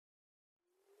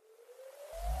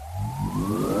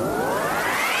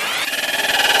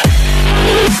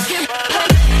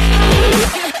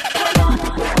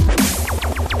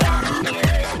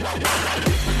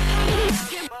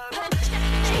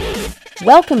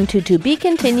Welcome to Be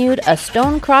Continued, a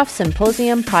Stonecroft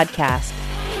Symposium podcast.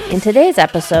 In today's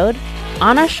episode,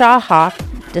 Anna Shaw Hawk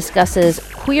discusses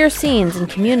queer scenes in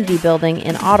community building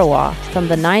in Ottawa from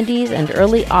the 90s and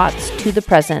early aughts to the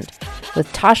present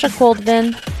with Tasha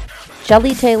Koldvin,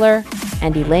 Shelley Taylor,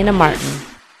 and Elena Martin.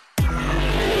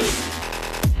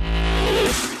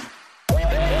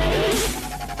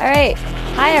 All right.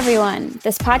 Hi, everyone.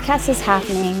 This podcast is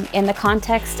happening in the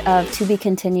context of To Be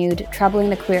Continued, Troubling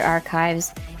the Queer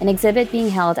Archives, an exhibit being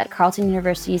held at Carleton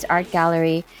University's Art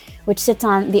Gallery, which sits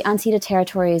on the unceded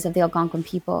territories of the Algonquin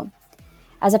people.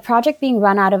 As a project being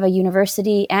run out of a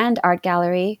university and art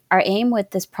gallery, our aim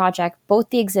with this project,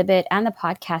 both the exhibit and the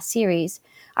podcast series,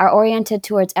 are oriented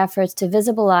towards efforts to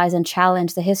visibilize and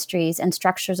challenge the histories and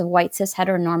structures of white cis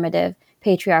heteronormative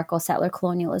patriarchal settler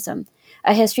colonialism,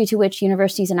 a history to which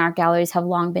universities and art galleries have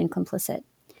long been complicit.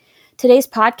 Today's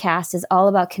podcast is all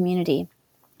about community.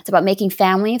 It's about making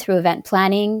family through event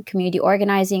planning, community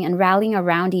organizing, and rallying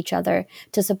around each other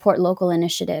to support local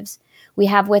initiatives. We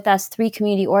have with us three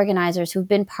community organizers who've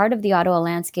been part of the Ottawa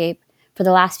landscape for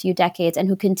the last few decades and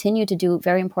who continue to do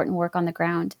very important work on the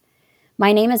ground.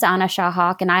 My name is Anna Shaw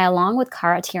Hawk, and I, along with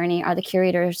Cara Tierney, are the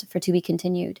curators for To Be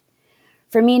Continued.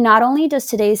 For me, not only does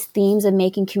today's themes of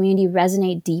making community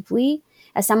resonate deeply,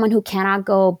 as someone who cannot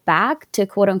go back to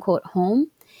quote-unquote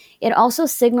home, it also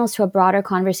signals to a broader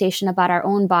conversation about our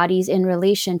own bodies in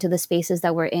relation to the spaces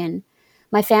that we're in.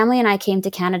 My family and I came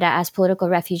to Canada as political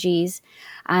refugees,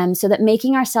 so that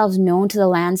making ourselves known to the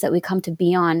lands that we come to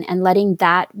be on and letting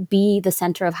that be the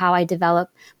center of how I develop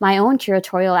my own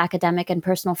curatorial, academic, and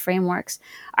personal frameworks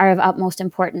are of utmost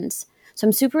importance. So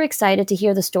I'm super excited to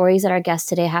hear the stories that our guests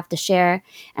today have to share.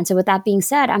 And so with that being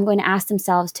said, I'm going to ask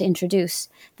themselves to introduce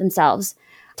themselves.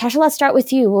 Tasha, let's start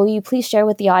with you. Will you please share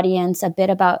with the audience a bit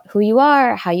about who you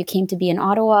are, how you came to be in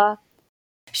Ottawa?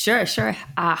 Sure.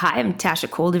 Hi, I'm Tasha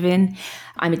Koldvin.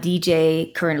 I'm a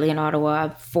DJ currently in Ottawa,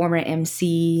 former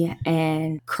MC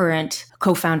and current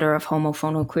co-founder of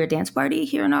Homophono Queer Dance Party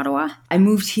here in Ottawa. I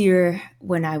moved here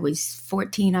when I was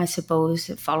 14, I suppose.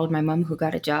 Followed my mom, who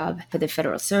got a job for the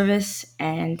federal service,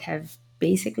 and have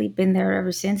basically been there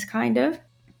ever since, kind of.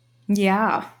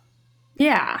 Yeah.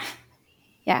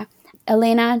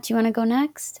 Elena, do you want to go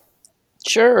next?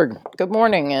 Sure. Good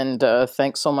morning, and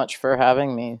thanks so much for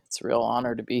having me. It's a real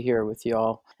honor to be here with you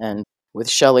all. And with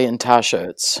Shelley and Tasha,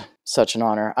 it's such an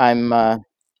honor. I'm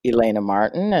Elena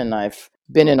Martin, and I've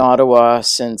been in Ottawa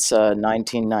since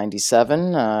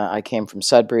 1997. I came from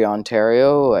Sudbury,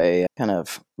 Ontario, a kind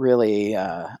of really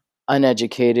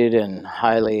uneducated and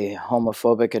highly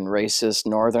homophobic and racist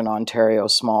Northern Ontario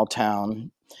small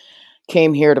town.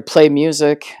 Came here to play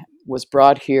music, was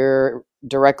brought here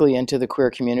directly into the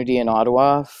queer community in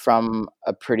Ottawa from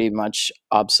a pretty much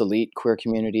obsolete queer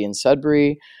community in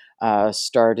Sudbury.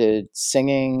 Started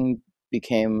singing,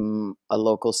 became a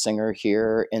local singer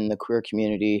here in the queer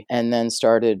community, and then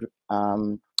started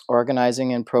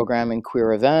organizing and programming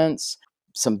queer events,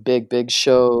 some big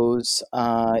shows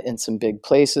in some big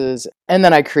places. And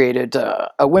then I created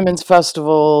a women's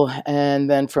festival. And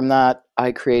then from that,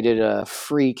 I created a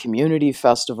free community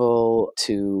festival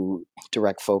to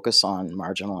direct focus on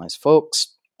marginalized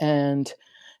folks. And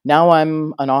now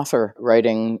I'm an author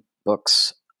writing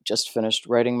books. Just finished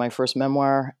writing my first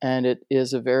memoir, and it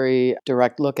is a very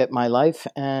direct look at my life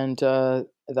and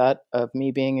that of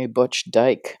me being a butch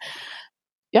dyke.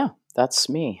 Yeah, that's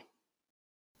me.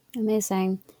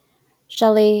 Amazing.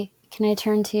 Shelley, can I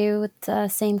turn to you with the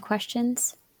same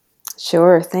questions?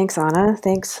 Sure. Thanks, Anna.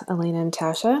 Thanks, Elena and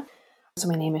Tasha. So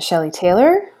my name is Shelley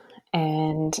Taylor,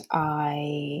 and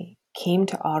I came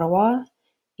to Ottawa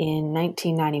in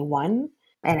 1991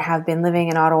 and have been living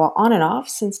in Ottawa on and off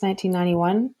since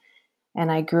 1991.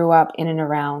 And I grew up in and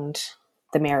around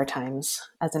the Maritimes.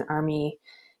 As an Army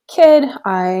kid,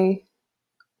 I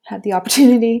had the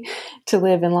opportunity to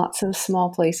live in lots of small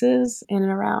places in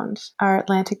and around our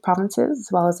Atlantic provinces, as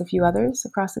well as a few others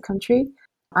across the country.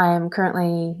 I am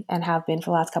currently, and have been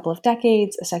for the last couple of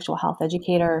decades, a sexual health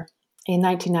educator. In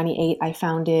 1998, I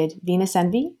founded Venus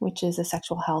Envy, which is a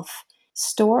sexual health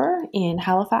store in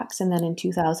Halifax. And then in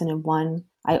 2001,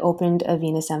 I opened a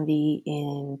Venus Envy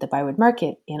in the Bywood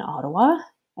Market in Ottawa.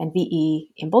 And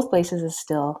VE in both places is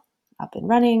still up and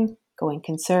running, going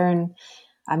concern.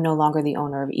 I'm no longer the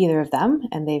owner of either of them,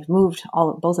 and they've moved,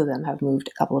 both of them have moved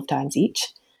a couple of times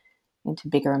each into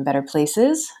bigger and better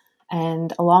places.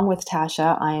 And along with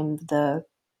Tasha, I'm the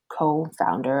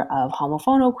co-founder of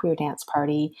Homophono Queer Dance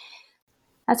Party.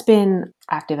 That's been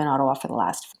active in Ottawa for the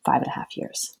last 5.5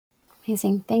 years.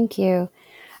 Amazing. Thank you.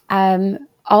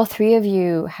 All three of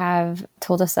you have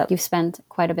told us that you've spent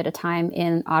quite a bit of time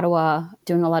in Ottawa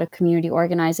doing a lot of community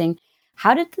organizing.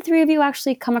 How did the three of you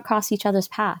actually come across each other's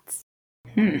paths?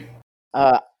 No,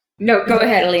 go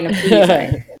ahead, Elena,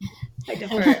 please. I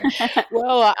defer.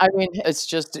 Well, I mean, it's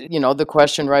just, the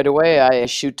question right away. I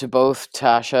shoot to both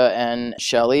Tasha and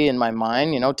Shelley in my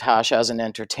mind. Tasha as an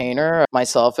entertainer,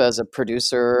 myself as a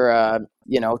producer.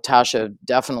 Tasha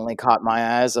definitely caught my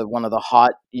eye as one of the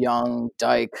hot young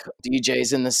dyke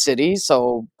DJs in the city.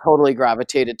 So totally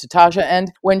gravitated to Tasha.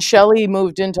 And when Shelley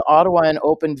moved into Ottawa and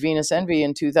opened Venus Envy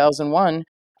in 2001,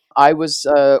 I was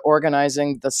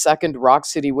organizing the second Rock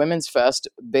City Women's Fest,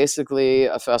 basically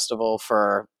a festival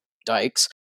for dykes.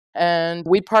 And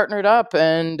we partnered up,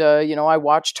 and I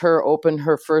watched her open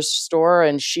her first store,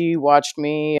 and she watched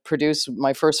me produce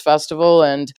my first festival.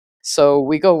 And so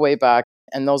we go way back.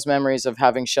 And those memories of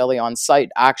having Shelley on site,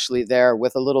 actually there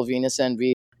with a little Venus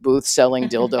Envy booth selling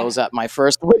dildos at my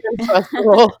first women's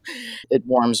festival, it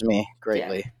warms me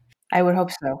greatly. I would hope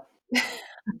so.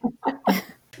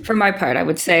 For my part, I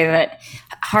would say that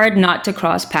hard not to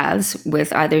cross paths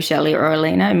with either Shelley or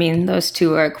Elena. I mean, those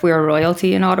two are queer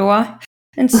royalty in Ottawa.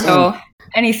 And so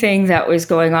anything that was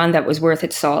going on that was worth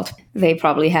its salt, they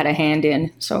probably had a hand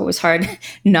in. So it was hard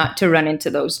not to run into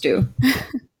those two.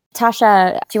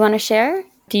 Tasha, do you want to share?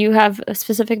 Do you have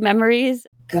specific memories?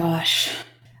 Gosh,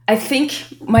 I think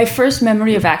my first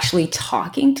memory of actually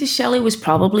talking to Shelley was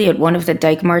probably at one of the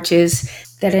dyke marches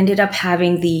that ended up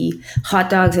having the hot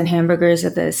dogs and hamburgers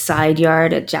at the side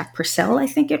yard at Jack Purcell, I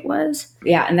think it was.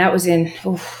 Yeah, and that was in,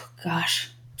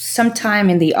 sometime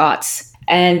in the aughts.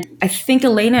 And I think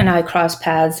Elena and I crossed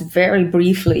paths very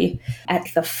briefly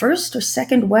at the first or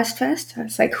second West Fest. I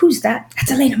was like, who's that?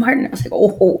 That's Elena Martin. I was like,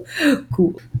 oh,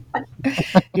 cool.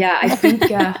 Yeah, I think,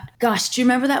 do you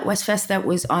remember that West Fest that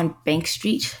was on Bank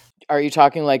Street? Are you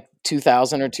talking like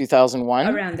 2000 or 2001?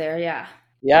 Around there, yeah.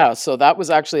 Yeah, so that was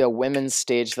actually a women's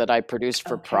stage that I produced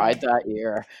for Pride that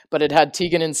year, but it had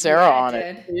Tegan and Sarah on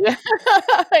it. Yeah,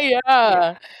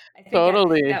 I think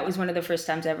totally. That was one of the first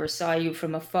times I ever saw you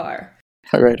from afar.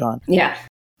 Right on. Yeah.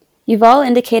 You've all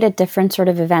indicated different sort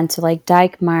of events, so like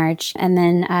Dyke March and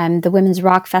then the Women's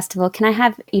Rock Festival. Can I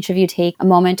have each of you take a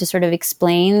moment to sort of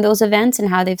explain those events and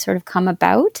how they've sort of come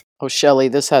about? Oh, Shelley,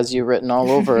 this has you written all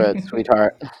over it,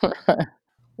 sweetheart.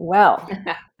 Well,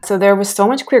 so there was so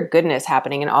much queer goodness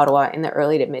happening in Ottawa in the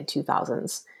early to mid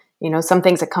 2000s. Some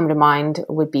things that come to mind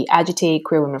would be Agitate,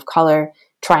 Queer Women of Color,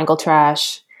 Triangle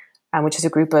Trash, which is a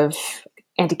group of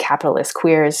anti-capitalist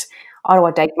queers.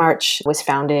 Ottawa Dyke March was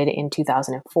founded in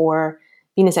 2004.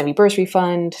 Venus Envy Bursary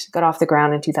Fund got off the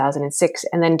ground in 2006.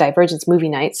 And then Divergence Movie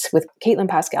Nights with Caitlin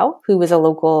Pascal, who was a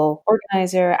local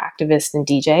organizer, activist, and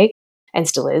DJ, and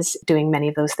still is doing many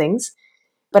of those things.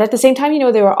 But at the same time,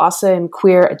 there were awesome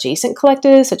queer adjacent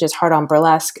collectives such as Hard On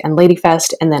Burlesque and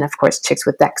Ladyfest. And then, of course, Chicks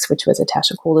with Decks, which was a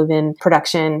Tasha Koldovin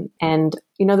production. And,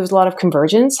 there was a lot of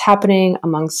convergence happening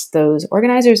amongst those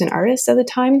organizers and artists at the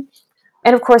time.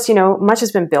 And of course, much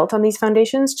has been built on these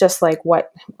foundations, just like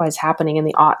what was happening in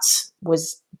the aughts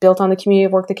was built on the community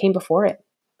of work that came before it.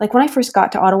 Like when I first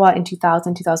got to Ottawa in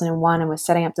 2000, 2001 and was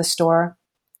setting up the store,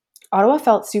 Ottawa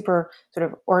felt super sort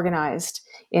of organized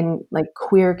in like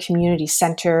queer community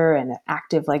center and an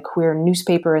active like queer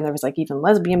newspaper. And there was like even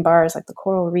lesbian bars like the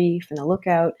Coral Reef and the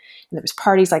Lookout. And there was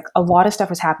parties, like a lot of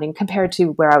stuff was happening compared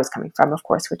to where I was coming from, of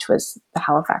course, which was the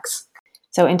Halifax.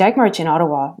 So in Dyke March in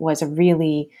Ottawa was a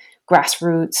really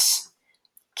grassroots,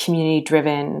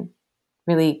 community-driven,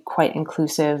 really quite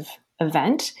inclusive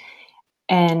event.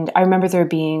 And I remember there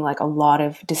being like a lot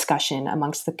of discussion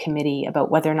amongst the committee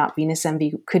about whether or not Venus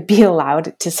Envy could be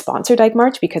allowed to sponsor Dyke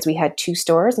March because we had two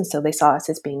stores. And so they saw us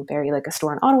as being very like a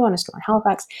store in Ottawa and a store in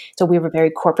Halifax. So we were very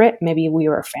corporate. Maybe we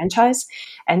were a franchise.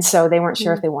 And so they weren't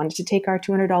sure if they wanted to take our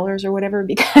 $200 or whatever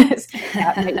because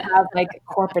that might have like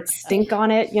corporate stink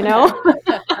on it,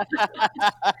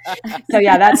 So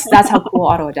yeah, that's how cool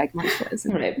Ottawa Dyke March was.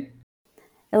 Right.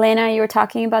 Elena, you were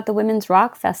talking about the Women's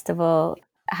Rock Festival.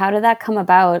 How did that come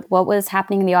about? What was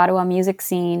happening in the Ottawa music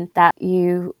scene that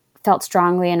you felt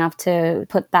strongly enough to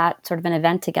put that sort of an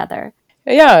event together?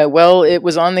 Yeah, well, it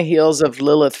was on the heels of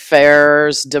Lilith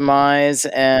Fair's demise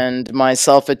and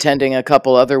myself attending a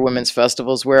couple other women's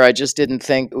festivals where I just didn't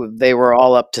think they were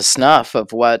all up to snuff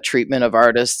of what treatment of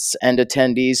artists and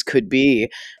attendees could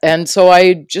be. And so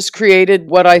I just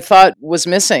created what I thought was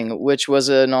missing, which was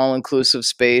an all-inclusive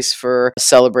space for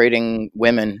celebrating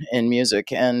women in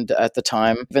music. And at the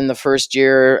time, in the first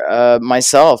year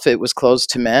myself, it was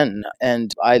closed to men.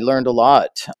 And I learned a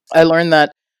lot. I learned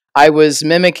that I was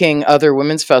mimicking other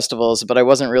women's festivals, but I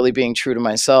wasn't really being true to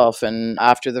myself. And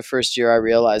after the first year, I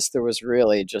realized there was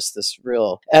really just this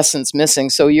real essence missing.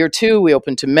 So year two, we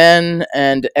opened to men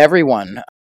and everyone.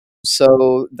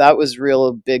 So that was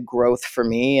real big growth for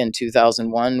me in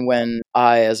 2001 when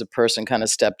I, as a person, kind of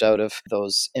stepped out of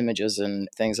those images and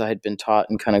things I had been taught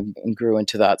and kind of grew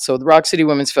into that. So the Rock City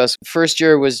Women's Fest first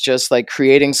year was just like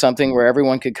creating something where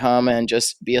everyone could come and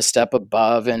just be a step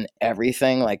above and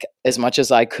everything, like as much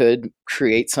as I could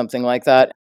create something like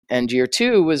that. And year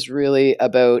two was really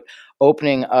about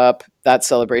opening up that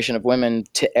celebration of women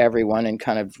to everyone and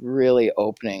kind of really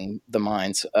opening the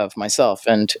minds of myself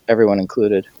and everyone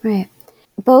included. Right.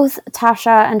 Both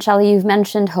Tasha and Shelley, you've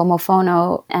mentioned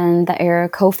Homophono and that you're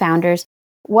co-founders.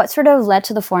 What sort of led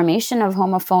to the formation of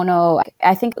Homophono?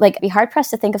 I think it'd be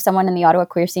hard-pressed to think of someone in the Ottawa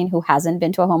queer scene who hasn't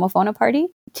been to a Homophono party.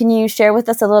 Can you share with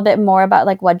us a little bit more about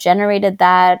what generated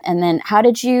that? And then how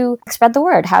did you spread the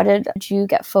word? How did you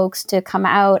get folks to come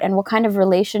out? And what kind of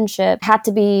relationship had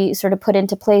to be sort of put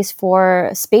into place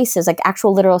for spaces, like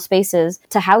actual literal spaces,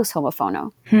 to house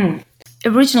Homophono?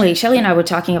 Originally, Shelley and I were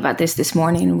talking about this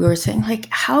morning, and we were saying,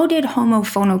 how did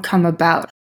Homophono come about?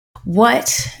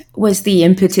 What was the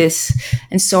impetus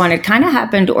and so on? It kind of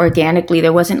happened organically.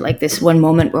 There wasn't this one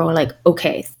moment where we're like,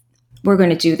 okay, we're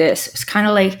going to do this. It's kind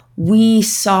of like we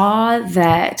saw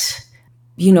that,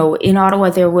 in Ottawa,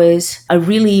 there was a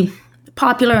really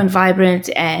popular and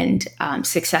vibrant and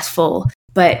successful,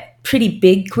 but pretty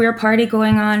big queer party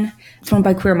going on, thrown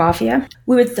by Queer Mafia.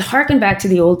 We would harken back to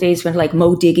the old days when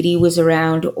Mo Diggity was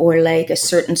around, or a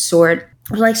certain sort,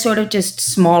 or sort of just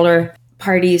smaller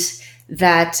parties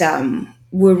that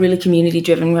were really community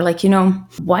driven. We're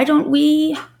why don't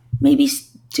we maybe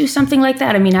do something like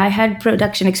that? I mean, I had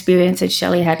production experience and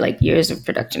Shelley had years of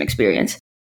production experience.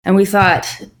 And we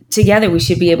thought together we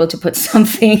should be able to put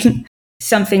something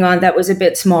on that was a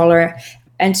bit smaller.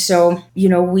 And so,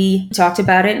 we talked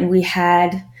about it and we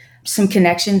had some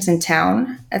connections in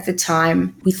town at the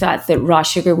time. We thought that Raw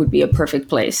Sugar would be a perfect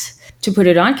place to put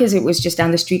it on because it was just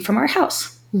down the street from our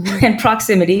house. Mm-hmm. And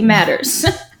proximity matters.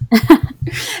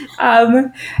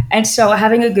 And so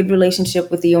having a good relationship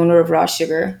with the owner of Raw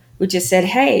Sugar, we just said,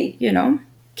 hey,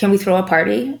 can we throw a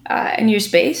party in your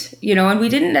space? And we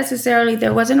didn't necessarily,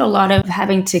 there wasn't a lot of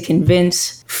having to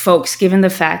convince folks, given the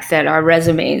fact that our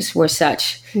resumes were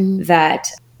such that,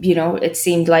 it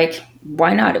seemed like,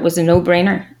 why not? It was a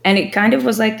no-brainer. And it kind of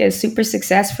was a super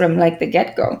success from the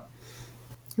get-go.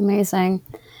 Amazing.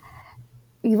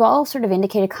 You've all sort of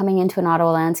indicated coming into an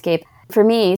Ottawa landscape. For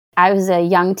me, I was a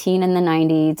young teen in the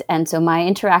 90s. And so my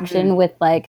interaction with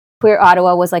queer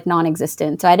Ottawa was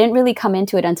non-existent. So I didn't really come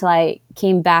into it until I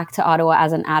came back to Ottawa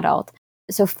as an adult.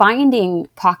 So finding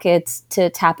pockets to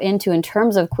tap into in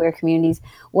terms of queer communities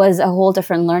was a whole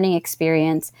different learning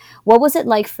experience. What was it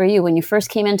like for you when you first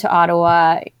came into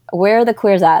Ottawa? Where are the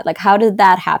queers at? How did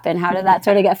that happen? How did that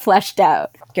sort of get fleshed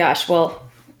out? Gosh, well,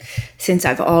 since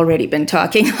I've already been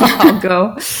talking, I'll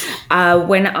go.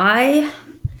 When I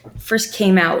first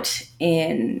came out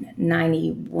in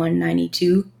 91,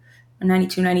 92,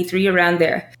 92, 93, around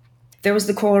there was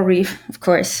the Coral Reef, of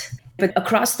course. But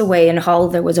across the way in Hull,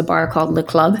 there was a bar called Le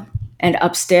Club. And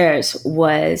upstairs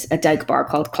was a dyke bar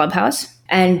called Clubhouse.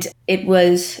 And it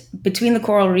was between the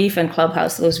Coral Reef and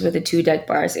Clubhouse. Those were the two dyke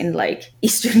bars in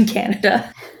Eastern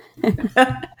Canada.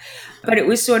 But it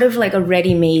was sort of a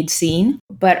ready-made scene,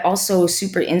 but also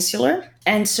super insular.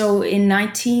 And so in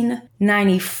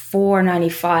 1994,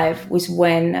 95 was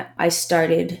when I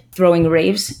started throwing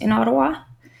raves in Ottawa.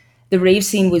 The rave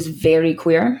scene was very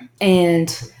queer,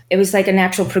 and it was a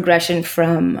natural progression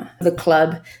from the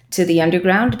club to the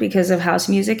underground because of house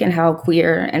music and how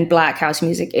queer and Black house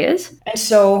music is. And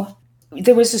so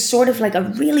there was a sort of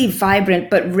a really vibrant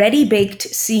but ready-baked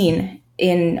scene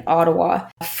in Ottawa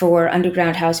for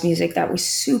underground house music that was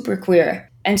super queer.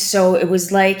 And so it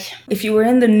was if you were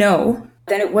in the know,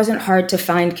 then it wasn't hard to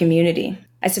find community.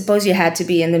 I suppose you had to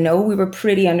be in the know. We were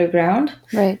pretty underground.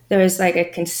 Right. There was a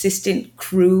consistent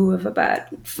crew of about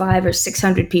 500 or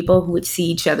 600 people who would see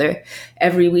each other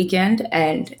every weekend.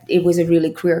 And it was a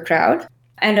really queer crowd.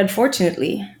 And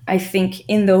unfortunately, I think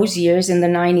in those years, in the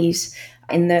 90s,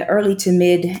 in the early to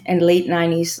mid and late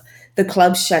 90s, the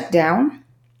clubs shut down.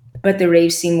 But the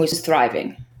rave scene was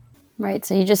thriving. Right.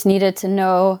 So you just needed to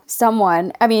know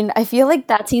someone. I mean, I feel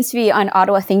that seems to be an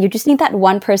Ottawa thing. You just need that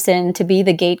one person to be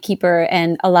the gatekeeper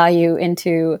and allow you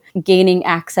into gaining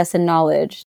access and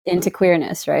knowledge into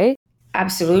queerness, right?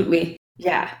 Absolutely.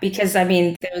 Yeah. Because,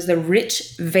 there was the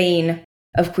rich vein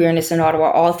of queerness in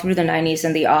Ottawa all through the 90s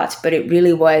and the aughts, but it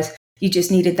really was, you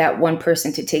just needed that one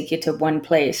person to take you to one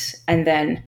place. And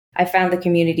then I found the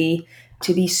community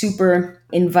to be super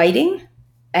inviting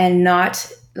and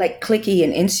not cliquey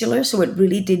and insular. So it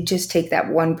really did just take that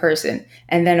one person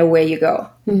and then away you go.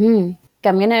 Mm-hmm.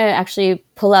 I'm going to actually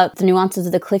pull out the nuances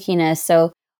of the clickiness.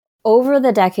 So Over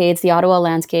the decades, the Ottawa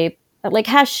landscape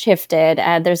has shifted.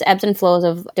 There's ebbs and flows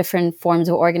of different forms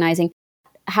of organizing.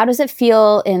 How does it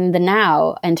feel in the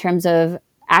now in terms of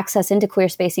access into queer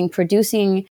spacing,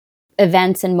 producing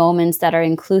events and moments that are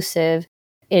inclusive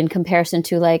in comparison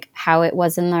to how it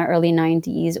was in the early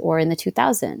 90s or in the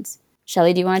 2000s?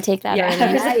 Shelley, do you want to take that?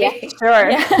 Yeah, sure.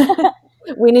 Yeah.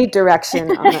 We need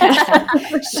direction on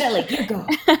that. Shelley, you go.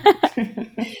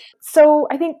 So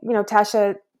I think,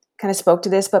 Tasha kind of spoke to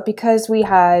this, but because we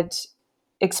had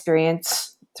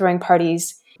experience throwing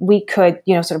parties, we could,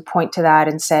 sort of point to that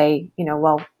and say,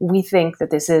 well, we think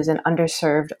that this is an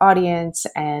underserved audience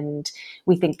and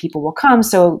we think people will come.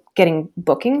 So getting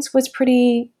bookings was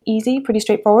pretty easy, pretty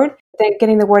straightforward. Then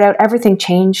getting the word out, everything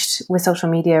changed with social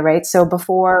media, right? So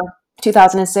before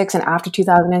 2006 and after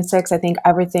 2006, I think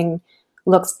everything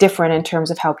looks different in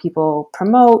terms of how people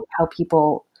promote, how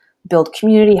people build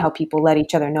community, how people let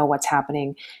each other know what's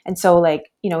happening. And so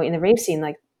in the rave scene,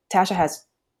 Tasha has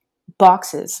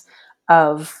boxes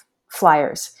of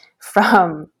flyers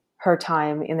from her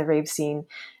time in the rave scene.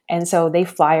 And so they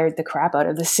flyered the crap out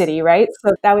of the city, right?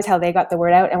 So that was how they got the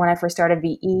word out. And when I first started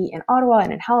VE in Ottawa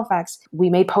and in Halifax, we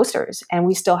made posters, and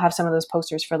we still have some of those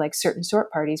posters for certain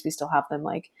sort parties. We still have them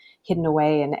hidden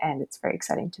away, and it's very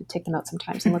exciting to take them out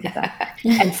sometimes and look at them.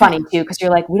 And funny too, because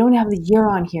you're we don't have the year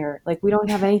on here. We don't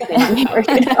have anything on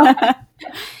here.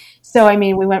 So,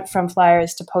 we went from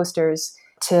flyers to posters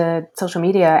to social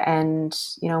media, and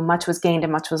much was gained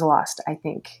and much was lost, I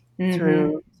think,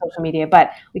 through social media.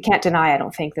 But we can't deny, I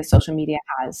don't think, that social media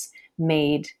has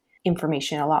made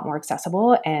information a lot more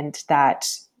accessible, and that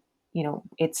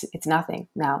it's nothing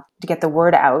now to get the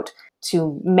word out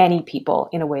to many people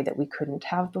in a way that we couldn't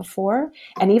have before.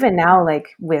 And even now,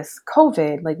 with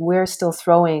COVID, we're still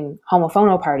throwing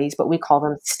homophono parties, but we call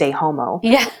them stay homo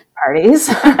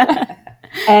parties.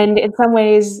 And in some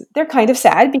ways, they're kind of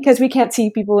sad because we can't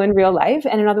see people in real life.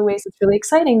 And in other ways, it's really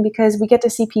exciting because we get to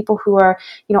see people who are,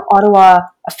 Ottawa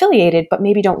affiliated, but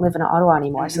maybe don't live in Ottawa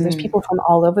anymore. So there's people from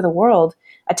all over the world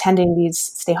attending these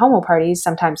stay homo parties,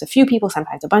 sometimes a few people,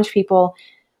 sometimes a bunch of people.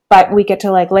 But we get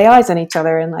to lay eyes on each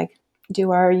other and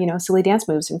do our, silly dance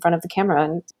moves in front of the camera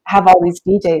and have all these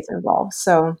DJs involved.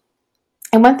 So,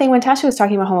 and one thing, when Tasha was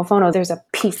talking about homophono, there's a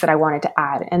piece that I wanted to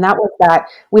add, and that was that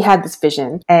we had this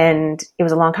vision, and it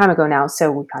was a long time ago now, so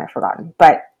we've kind of forgotten.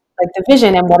 But the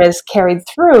vision and what is carried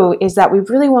through is that we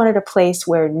really wanted a place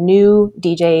where new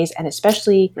DJs, and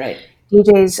especially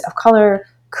DJs of color,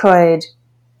 could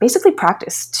basically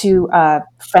practice to a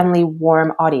friendly,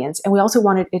 warm audience. And we also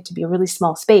wanted it to be a really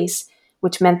small space,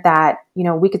 which meant that,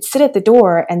 we could sit at the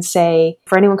door and say,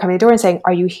 for anyone coming to the door and saying,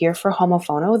 "Are you here for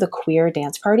Homophono, the queer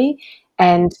dance party?"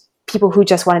 And people who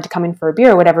just wanted to come in for a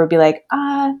beer or whatever would be like,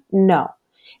 no.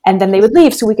 And then they would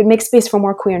leave, so we could make space for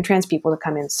more queer and trans people to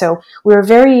come in. So we were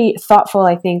very thoughtful,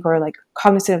 I think, or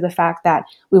cognizant of the fact that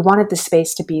we wanted the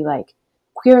space to be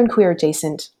queer and queer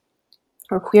adjacent,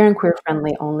 or queer and queer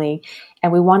friendly only.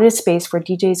 And we wanted a space where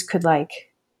DJs could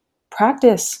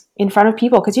practice in front of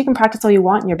people, because you can practice all you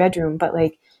want in your bedroom, but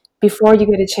before you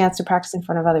get a chance to practice in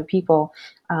front of other people,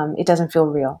 it doesn't feel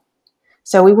real.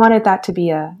 So we wanted that to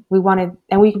be and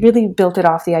we really built it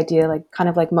off the idea, kind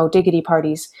of like Mo Diggity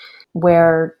parties,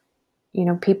 where,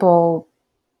 people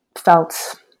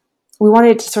felt, we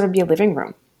wanted it to sort of be a living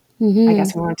room. I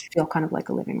guess we wanted to feel kind of like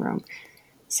a living room.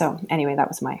 So anyway, that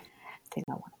was my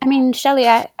thing. Shelley,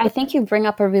 I think you bring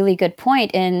up a really good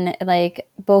point in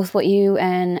both what you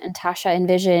and Tasha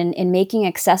envision in making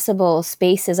accessible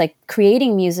spaces,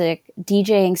 creating music,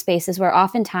 DJing spaces where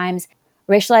oftentimes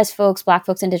racialized folks, Black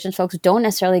folks, Indigenous folks don't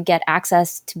necessarily get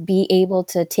access to be able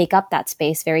to take up that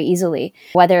space very easily,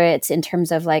 whether it's in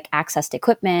terms of access to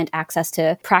equipment, access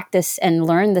to practice and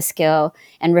learn the skill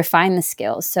and refine the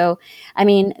skills. So,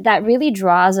 that really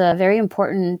draws a very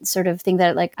important sort of thing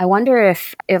that I wonder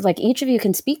if each of you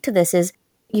can speak to this is,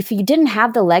 if you didn't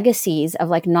have the legacies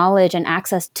of knowledge and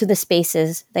access to the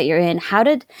spaces that you're in, how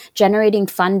did generating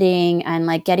funding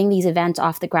and getting these events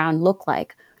off the ground look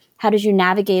like? How did you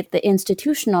navigate the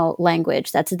institutional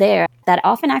language that's there that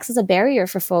often acts as a barrier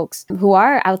for folks who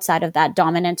are outside of that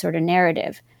dominant sort of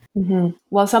narrative?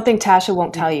 Well, something Tasha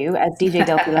won't tell you, as DJ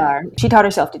Del Pilar, she taught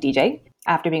herself to DJ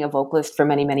after being a vocalist for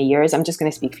many, many years. I'm just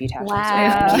going to speak for you, Tasha.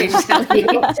 Wow. So you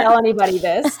don't tell anybody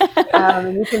this.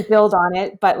 You can build on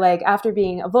it. But after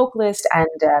being a vocalist and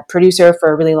a producer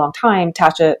for a really long time,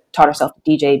 Tasha taught herself to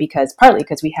DJ partly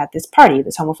because we had this party,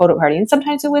 this homophoto party, and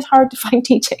sometimes it was hard to find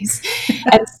DJs.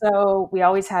 And so we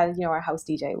always had, our house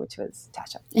DJ, which was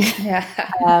Tasha. Yeah.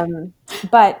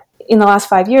 But in the last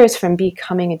 5 years, from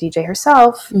becoming a DJ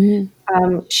herself,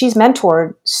 she's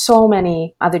mentored so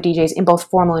many other DJs in both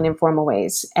formal and informal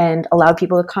ways, and allowed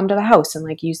people to come to the house and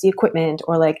like use the equipment,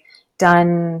 or like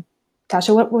done.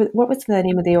 Tasha, what was the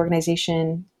name of the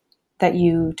organization that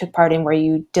you took part in, where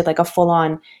you did like a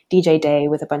full-on DJ day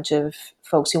with a bunch of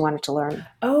folks who wanted to learn?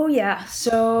 Oh yeah,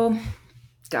 so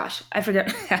gosh, I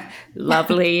forget.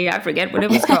 Lovely. I forget what it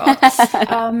was called.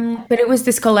 But it was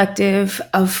this collective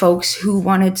of folks who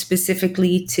wanted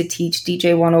specifically to teach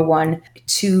DJ 101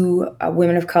 to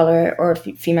women of color or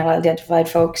female identified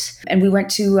folks. And we went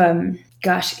to,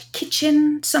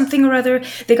 kitchen something or other.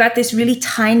 They got this really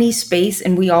tiny space,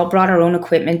 and we all brought our own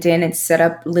equipment in and set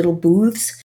up little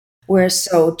booths where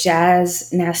so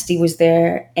Jazz Nasty was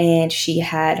there, and she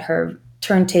had her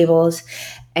turntables,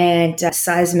 and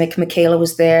Seismic Michaela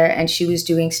was there, and she was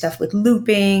doing stuff with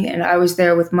looping, and I was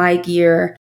there with my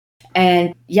gear.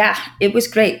 And yeah, it was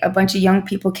great. A bunch of young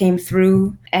people came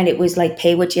through, and it was like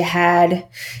pay what you had.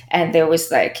 And there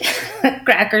was like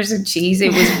crackers and cheese.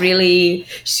 It was really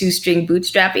shoestring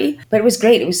bootstrappy, but it was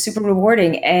great. It was super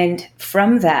rewarding. And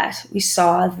from that, we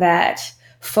saw that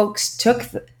folks took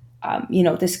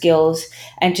the skills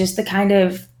and just the kind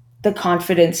of the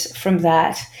confidence from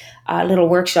that little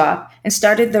workshop and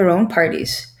started their own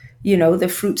parties. The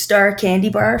Fruit Star Candy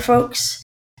Bar folks.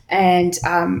 And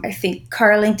I think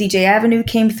Carlink DJ Avenue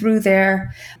came through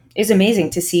there. It's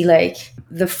amazing to see like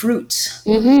the fruits.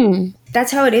 Mm-hmm.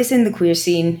 That's how it is in the queer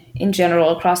scene in general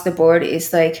across the board,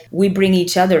 is like we bring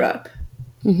each other up.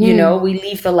 Mm-hmm. We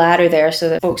leave the ladder there so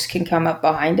that folks can come up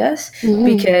behind us,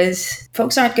 because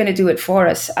folks aren't going to do it for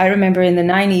us. I remember in the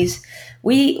 90s,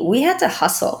 we had to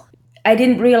hustle. I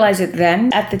didn't realize it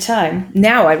then at the time.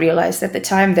 Now I realize at the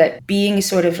time that being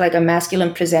sort of like a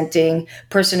masculine presenting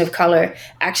person of color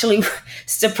actually,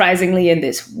 surprisingly in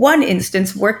this one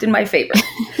instance, worked in my favor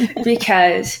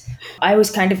because I was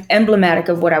kind of emblematic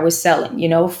of what I was selling,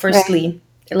 firstly,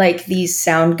 like these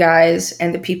sound guys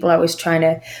and the people I was trying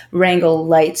to wrangle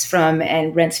lights from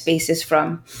and rent spaces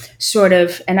from sort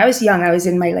of. And I was young, I was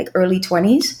in my like early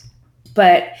 20s,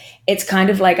 but it's kind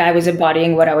of like I was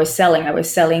embodying what I was selling. I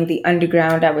was selling the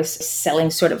underground. I was selling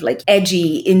sort of like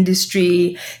edgy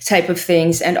industry type of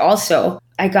things. And also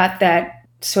I got that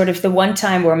sort of the one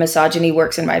time where misogyny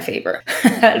works in my favor.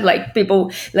 Like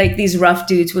people, like these rough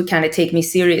dudes would kind of take me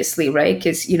seriously, right?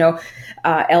 Because,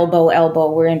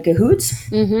 elbow, we're in cahoots.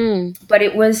 Mm-hmm. But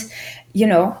it was,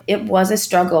 it was a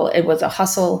struggle. It was a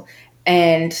hustle.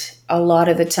 And a lot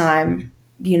of the time,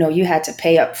 you had to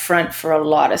pay up front for a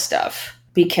lot of stuff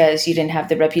because you didn't have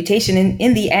the reputation. And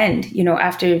in the end,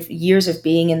 after years of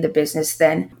being in the business,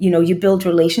 then, you build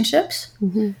relationships.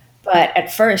 Mm-hmm. But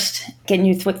at first, getting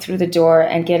your foot through the door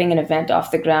and getting an event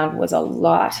off the ground was a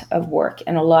lot of work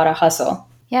and a lot of hustle.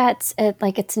 Yeah,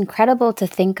 it's incredible to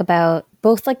think about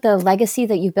both like the legacy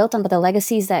that you built on, but the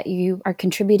legacies that you are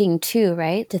contributing to,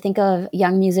 right? To think of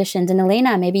young musicians. And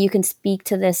Elena, maybe you can speak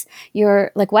to this.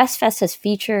 Your like Westfest has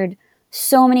featured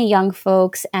so many young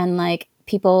folks and like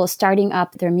people starting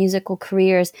up their musical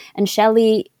careers. And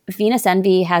Shelly, Venus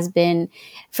Envy has been,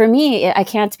 for me, I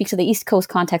can't speak to the East Coast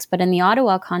context, but in the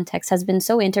Ottawa context, has been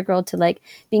so integral to like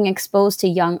being exposed to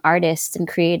young artists and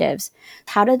creatives.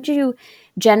 How did you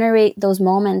generate those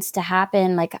moments to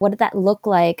happen? Like, what did that look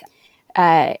like?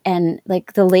 And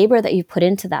like the labor that you put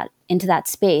into that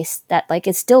space that like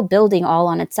is still building all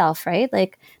on itself, right?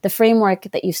 Like the framework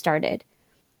that you started.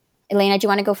 Elena, do you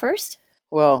want to go first?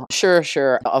 Well,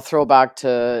 sure. I'll throw back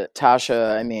to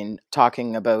Tasha. I mean,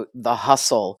 talking about the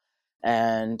hustle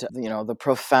and, the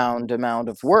profound amount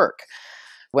of work.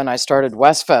 When I started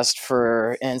Westfest,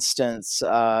 for instance,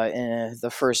 in the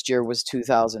first year was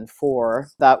 2004.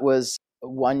 That was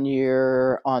 1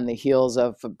 year on the heels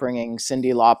of bringing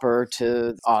Cyndi Lauper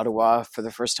to Ottawa for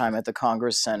the first time at the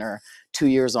Congress Centre, 2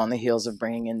 years on the heels of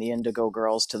bringing in the Indigo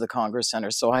Girls to the Congress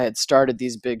Centre. So I had started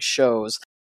these big shows.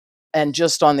 And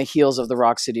just on the heels of the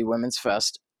Rock City Women's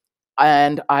Fest.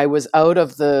 And I was out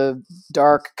of the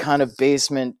dark kind of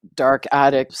basement, dark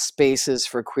attic spaces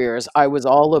for queers. I was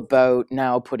all about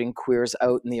now putting queers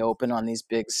out in the open on these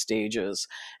big stages.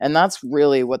 And that's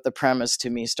really what the premise to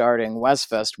me starting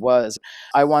Westfest was.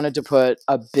 I wanted to put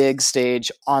a big stage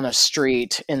on a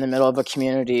street in the middle of a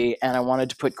community, and I wanted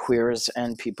to put queers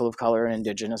and people of color and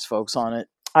Indigenous folks on it.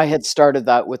 I had started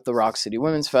that with the Rock City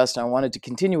Women's Fest, and I wanted to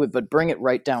continue it, but bring it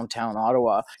right downtown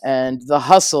Ottawa. And the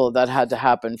hustle that had to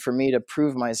happen for me to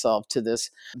prove myself to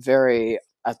this very,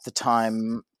 at the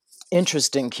time,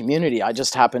 interesting community. I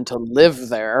just happened to live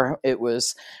there. It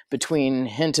was between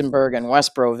Hintonburg and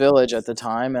Westboro Village at the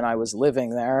time, and I was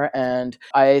living there. And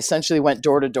I essentially went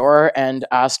door to door and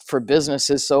asked for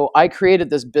businesses. So I created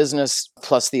this business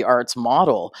plus the arts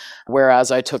model.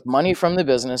 Whereas I took money from the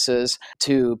businesses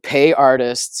to pay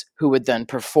artists who would then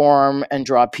perform and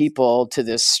draw people to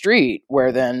this street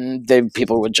where then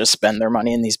people would just spend their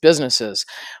money in these businesses.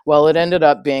 Well, it ended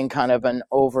up being kind of an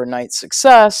overnight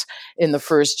success. In the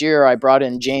first year, I brought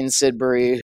in Jane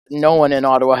Sidbury. No one in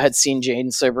Ottawa had seen Jane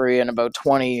Sidbury in about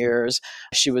 20 years.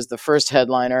 She was the first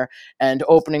headliner, and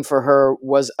opening for her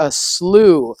was a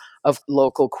slew of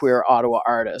local queer Ottawa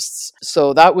artists.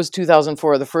 So that was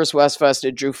 2004, the first Westfest.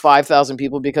 It drew 5,000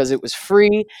 people because it was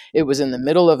free. It was in the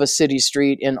middle of a city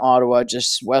street in Ottawa,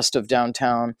 just west of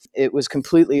downtown. It was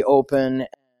completely open.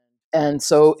 And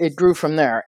so it grew from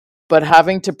there. But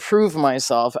having to prove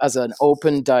myself as an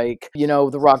open dyke,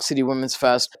 the Rock City Women's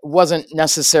Fest wasn't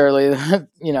necessarily,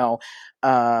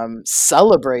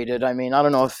 celebrated. I mean, I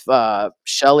don't know if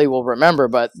Shelley will remember,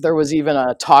 but there was even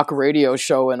a talk radio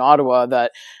show in Ottawa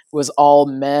that was all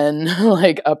men,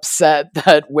 like upset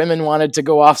that women wanted to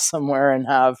go off somewhere and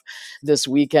have this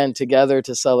weekend together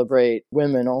to celebrate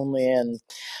women only. And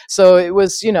so it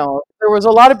was, there was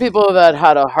a lot of people that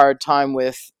had a hard time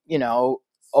with,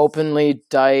 openly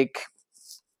dyke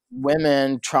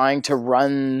women trying to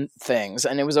run things.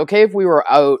 And it was okay if we were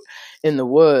out in the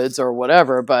woods or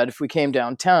whatever, but if we came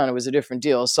downtown, it was a different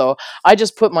deal. So I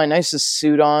just put my nicest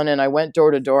suit on and I went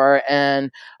door to door and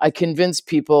I convinced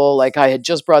people. Like, I had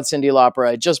just brought Cyndi Lauper,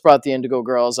 I just brought the Indigo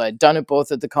Girls, I'd done it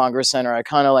both at the Congress Center. I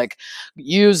kind of like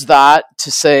used that to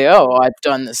say, oh, I've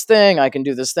done this thing, I can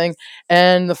do this thing.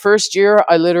 And the first year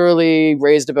I literally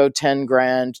raised about 10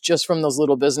 grand just from those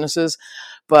little businesses.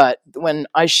 But when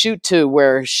I shoot to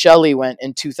where Shelley went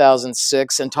in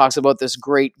 2006 and talks about this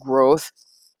great growth,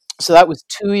 so that was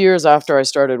 2 years after I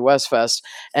started Westfest,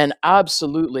 and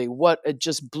absolutely what it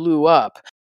just blew up.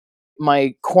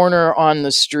 My corner on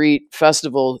the street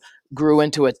festival grew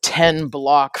into a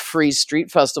 10-block free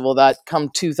street festival that come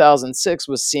 2006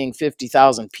 was seeing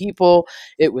 50,000 people.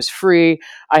 It was free.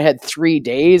 I had 3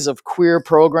 days of queer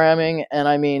programming. And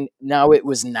I mean, now it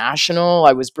was national.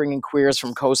 I was bringing queers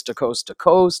from coast to coast to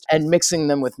coast and mixing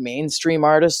them with mainstream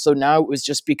artists. So now it was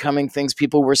just becoming things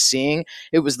people were seeing.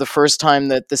 It was the first time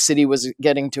that the city was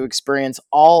getting to experience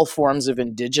all forms of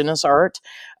Indigenous art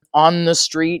on the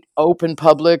street, open,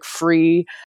 public, free.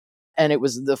 And it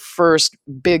was the first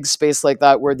big space like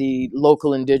that where the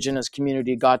local Indigenous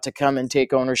community got to come and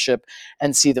take ownership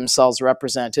and see themselves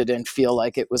represented and feel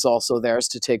like it was also theirs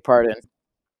to take part in.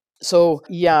 So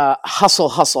yeah, hustle,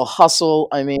 hustle, hustle.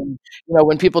 I mean,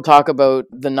 when people talk about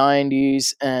the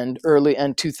 90s and early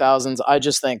and 2000s, I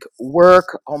just think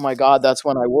work. Oh my God, that's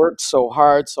when I worked so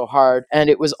hard, so hard.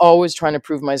 And it was always trying to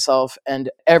prove myself.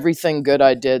 And everything good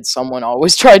I did, someone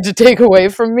always tried to take away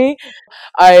from me.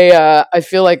 I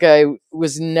feel like I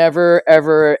was never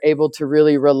ever able to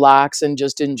really relax and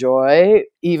just enjoy.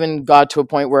 Even got to a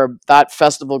point where that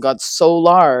festival got so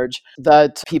large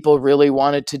that people really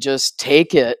wanted to just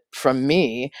take it from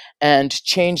me and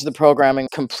change the programming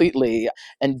completely,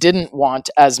 and didn't want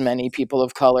as many people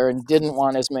of color and didn't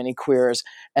want as many queers.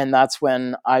 And that's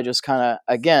when I just kind of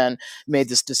again made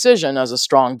this decision as a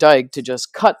strong dyke to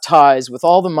just cut ties with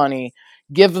all the money,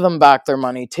 give them back their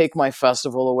money, take my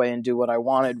festival away and do what I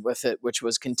wanted with it, which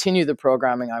was continue the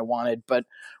programming I wanted, but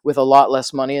with a lot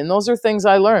less money. And those are things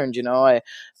I learned.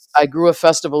 I grew a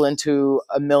festival into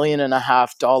 $1.5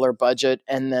 million budget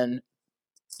and then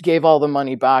gave all the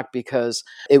money back because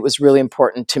it was really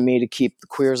important to me to keep the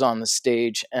queers on the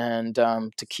stage and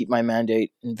to keep my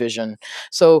mandate and vision.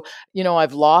 So,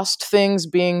 I've lost things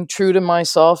being true to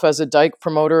myself as a dyke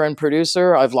promoter and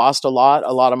producer. I've lost a lot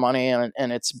of money,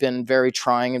 and it's been very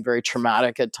trying and very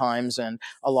traumatic at times, and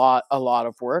a lot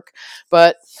of work.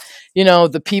 But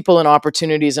the people and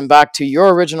opportunities, and back to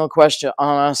your original question,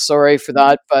 Anna, sorry for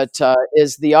that, but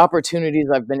is the opportunities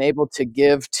I've been able to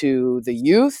give to the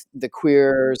youth, the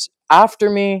queers after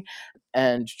me,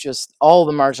 and just all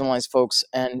the marginalized folks.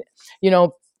 And,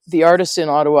 the artists in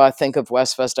Ottawa think of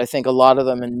Westfest, I think a lot of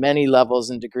them in many levels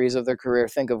and degrees of their career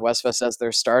think of Westfest as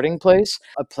their starting place,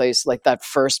 a place like that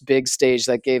first big stage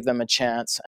that gave them a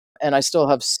chance. And I still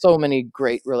have so many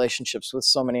great relationships with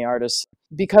so many artists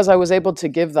because I was able to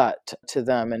give that to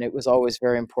them. And it was always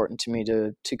very important to me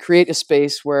to create a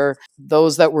space where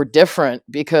those that were different,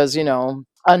 because,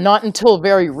 not until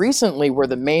very recently were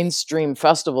the mainstream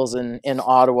festivals in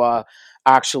Ottawa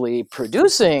actually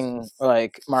producing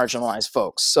like marginalized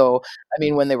folks. So, I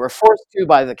mean, when they were forced to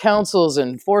by the councils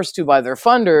and forced to by their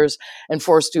funders and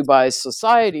forced to by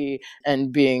society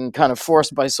and being kind of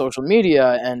forced by social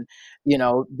media, and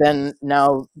then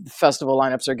now festival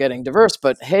lineups are getting diverse.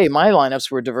 But hey, my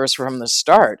lineups were diverse from the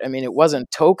start. I mean, it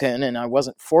wasn't token and I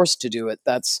wasn't forced to do it.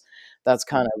 That's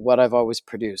kind of what I've always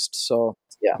produced. So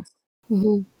yeah.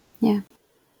 Mm-hmm. Yeah.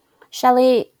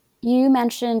 Shelley, you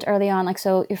mentioned early on, like,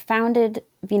 so you founded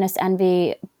Venus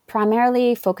Envy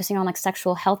primarily focusing on like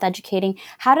sexual health educating.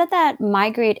 How did that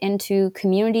migrate into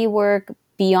community work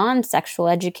beyond sexual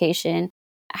education?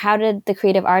 How did the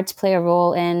creative arts play a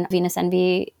role in Venus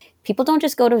Envy? People don't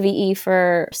just go to VE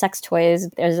for sex toys.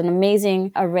 There's an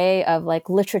amazing array of like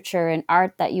literature and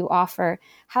art that you offer.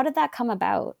 How did that come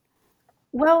about?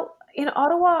 Well, in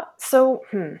Ottawa, so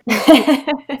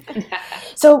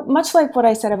so much like what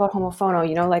I said about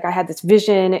Homophono, like I had this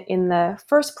vision in the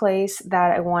first place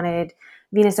that I wanted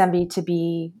Venus Envy to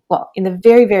be, well, in the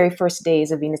very, very first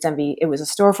days of Venus Envy, it was a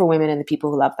store for women and the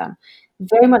people who love them.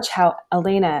 Very much how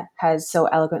Elena has so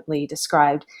eloquently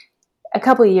described. A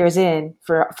couple of years in,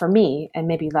 for me, and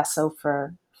maybe less so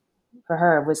for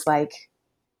her, was like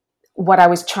what I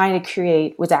was trying to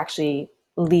create was actually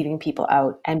leaving people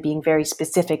out and being very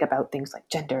specific about things like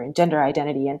gender and gender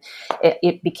identity. And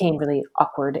it became really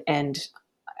awkward and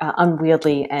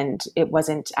unwieldy, and it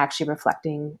wasn't actually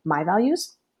reflecting my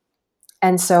values.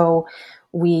 And so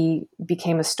we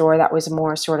became a store that was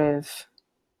more sort of,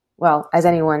 well, as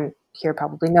anyone here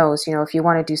probably knows, if you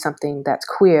want to do something that's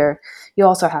queer, you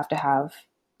also have to have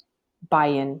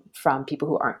buy-in from people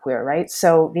who aren't queer, right?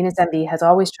 So Venus Envy has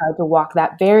always tried to walk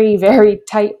that very, very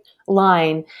tight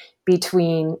line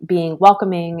between being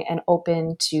welcoming and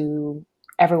open to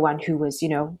everyone who was,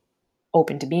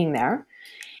 open to being there,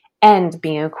 and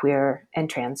being a queer and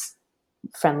trans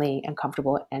friendly and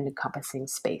comfortable and encompassing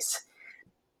space.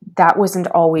 That wasn't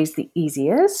always the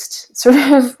easiest sort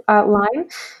of line.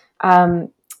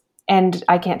 And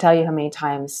I can't tell you how many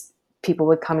times people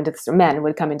would come into the store, men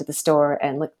would come into the store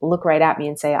and look right at me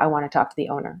and say, I want to talk to the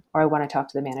owner, or I want to talk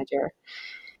to the manager.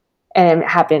 And it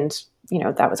happened,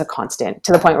 that was a constant,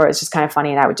 to the point where it's just kind of funny.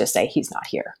 And I would just say, he's not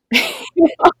here.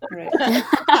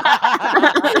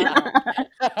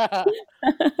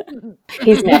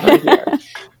 He's never here.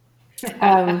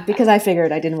 Because I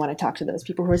figured I didn't want to talk to those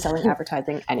people who were selling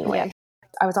advertising anyway. Yeah.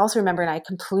 I was also remembering, I had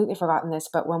completely forgotten this,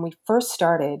 but when we first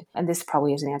started, and this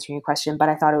probably isn't answering your question, but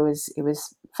I thought it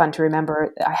was fun to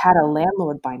remember, I had a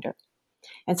landlord binder.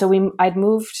 And so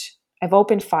I've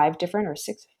opened 5 different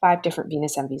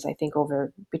Venus Envies, I think,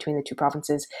 over between the 2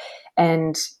 provinces.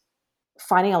 And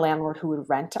finding a landlord who would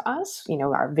rent to us,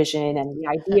 our vision and the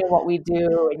idea of what we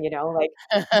do, and, like,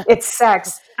 it's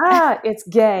sex, it's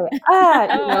gay,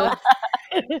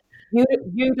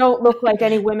 you don't look like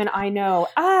any women I know.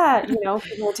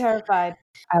 People were terrified.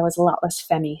 I was a lot less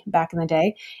femmy back in the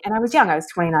day. And I was young. I was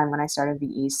 29 when I started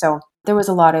VE. So there was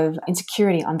a lot of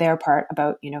insecurity on their part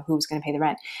about, who was going to pay the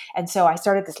rent. And so I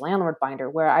started this landlord binder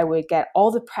where I would get all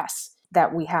the press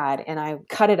that we had, and I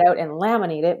cut it out and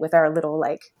laminate it with our little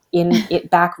in it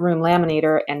back room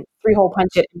laminator, and 3-hole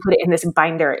punch it and put it in this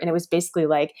binder. And it was basically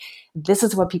like, this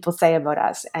is what people say about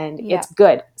us, and it's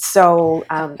good. So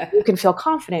you can feel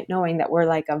confident knowing that we're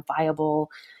like a viable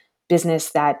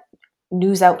business that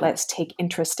news outlets take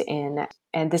interest in.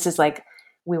 And this is like,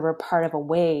 we were part of a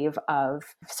wave of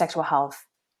sexual health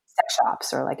sex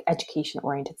shops, or like education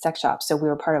oriented sex shops. So we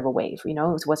were part of a wave,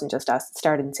 it wasn't just us. It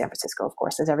started in San Francisco, of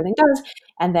course, as everything does.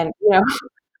 And then,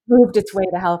 moved its way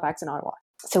to Halifax and Ottawa.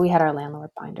 So we had our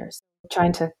landlord binders.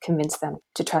 Trying to convince them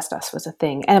to trust us was a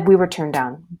thing. And we were turned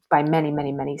down by many,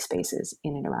 many, many spaces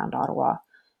in and around Ottawa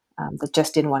that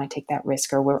just didn't want to take that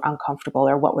risk, or were uncomfortable,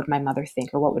 or what would my mother think,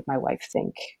 or what would my wife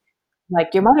think?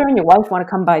 Like, your mother and your wife want to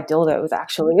come buy dildos,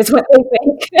 actually, is what they think.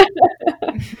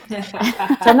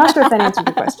 So I'm not sure if that answered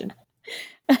your question.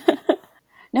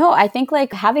 No, I think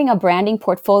like having a branding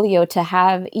portfolio to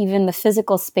have even the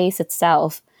physical space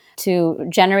itself to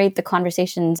generate the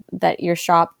conversations that your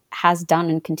shop has done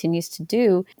and continues to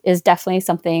do is definitely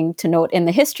something to note in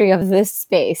the history of this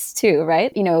space too,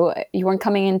 right? You weren't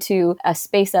coming into a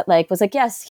space that was like,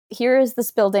 yes, here is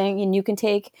this building and you can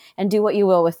take and do what you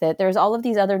will with it. There's all of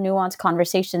these other nuanced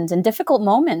conversations and difficult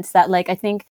moments that I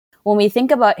think when we think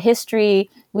about history,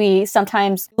 we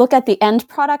sometimes look at the end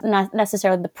product, not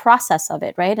necessarily the process of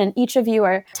it, right? And each of you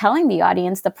are telling the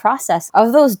audience the process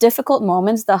of those difficult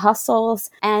moments, the hustles,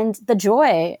 and the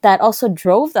joy that also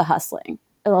drove the hustling,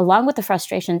 along with the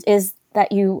frustrations, is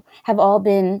that you have all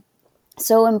been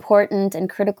so important and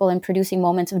critical in producing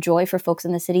moments of joy for folks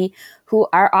in the city who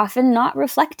are often not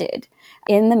reflected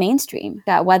in the mainstream,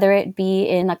 whether it be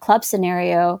in a club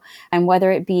scenario and whether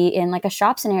it be in a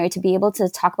shop scenario, to be able to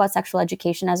talk about sexual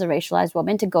education as a racialized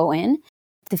woman, to go in,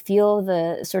 to feel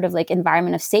the sort of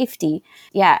environment of safety.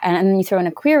 Yeah. And then you throw in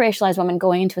a queer racialized woman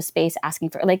going into a space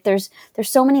asking for, there's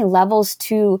so many levels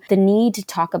to the need to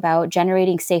talk about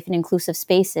generating safe and inclusive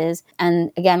spaces.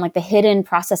 And again, the hidden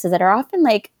processes that are often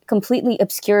completely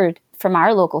obscured from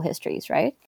our local histories,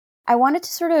 right? I wanted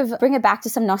to sort of bring it back to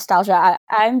some nostalgia.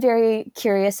 I'm very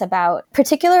curious about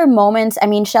particular moments. I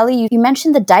mean, Shelley, you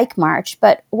mentioned the Dyke March,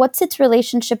 but what's its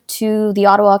relationship to the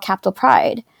Ottawa Capital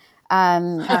Pride?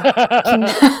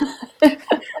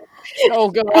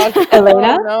 Oh gosh,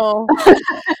 Elena? Oh,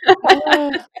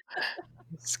 no.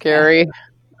 Scary.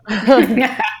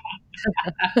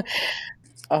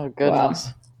 Oh goodness.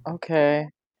 Okay.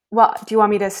 Well, do you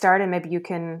want me to start and maybe you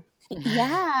can?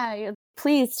 Yeah,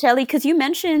 please, Shelley, because you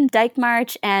mentioned Dyke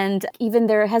March and even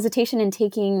their hesitation in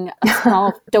taking a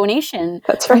small donation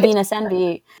That's from right. Venus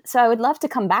Envy. So I would love to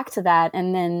come back to that.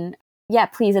 And then, yeah,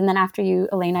 please. And then after you,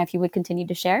 Elena, if you would continue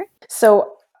to share.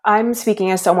 So I'm speaking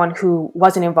as someone who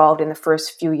wasn't involved in the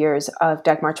first few years of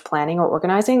Dyke March planning or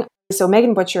organizing. So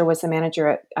Megan Butcher was the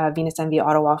manager at Venus Envy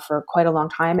Ottawa for quite a long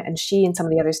time, and she and some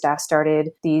of the other staff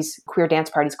started these queer dance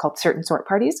parties called Certain Sort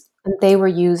Parties. And they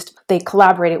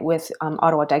collaborated with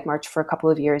Ottawa Dyke March for a couple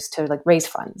of years to like raise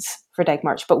funds for Dyke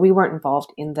March, but we weren't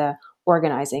involved in the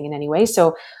organizing in any way.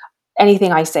 So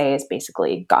anything I say is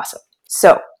basically gossip.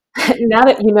 So now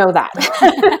that you know that.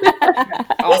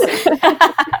 Awesome.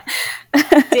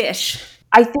 Dish.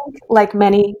 I think like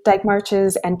many Dyke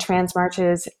Marches and trans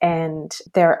marches and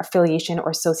their affiliation or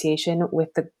association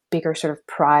with the bigger sort of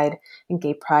pride and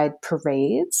gay pride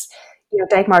parades,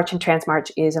 Dyke March and Trans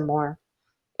March is a more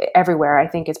everywhere. I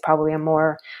think it's probably a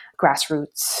more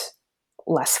grassroots,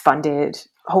 less funded,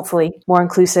 hopefully more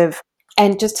inclusive,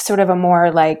 and just sort of a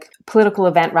more like political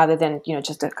event rather than,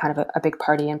 just a kind of a big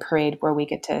party and parade where we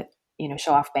get to,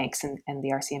 show off banks and the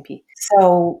RCMP.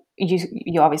 So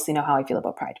you obviously know how I feel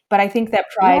about Pride. But I think that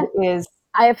Pride is...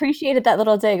 I appreciated that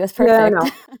little dig. It was perfect. No.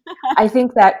 I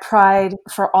think that Pride,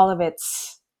 for all of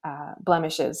its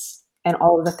blemishes and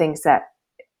all of the things that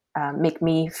make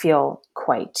me feel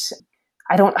quite...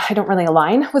 I don't really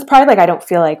align with Pride. Like, I don't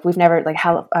feel like we've never, like,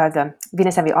 how the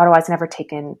Venus Envy Ottawa has never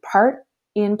taken part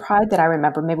in Pride that I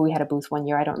remember. Maybe we had a booth one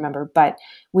year, I don't remember. But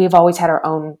we've always had our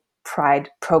own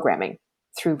Pride programming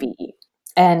through VE.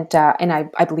 And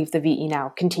I believe the VE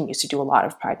now continues to do a lot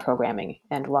of Pride programming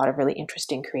and a lot of really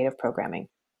interesting creative programming.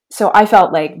 So I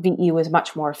felt like VE was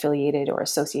much more affiliated or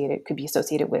could be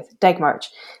associated with Dyke March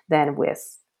than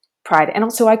with Pride. And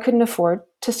also I couldn't afford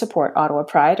to support Ottawa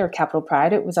Pride or Capital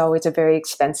Pride. It was always a very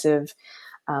expensive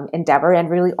endeavor, and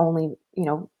really only,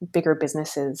 bigger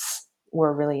businesses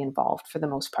were really involved for the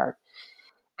most part.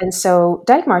 And so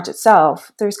Dyke March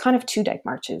itself, there's kind of two Dyke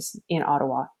Marches in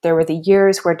Ottawa. There were the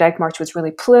years where Dyke March was really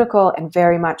political and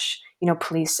very much,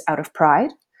 police out of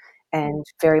pride, and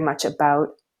very much about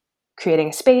creating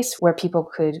a space where people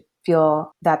could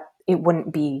feel that it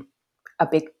wouldn't be a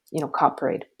big, cop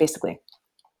parade, basically.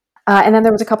 And then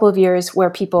there was a couple of years where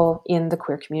people in the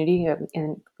queer community,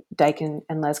 in Dyke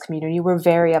and Les community, were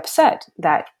very upset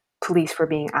that police were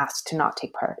being asked to not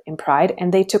take part in Pride,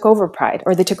 and they took over Pride,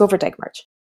 or they took over Dyke March.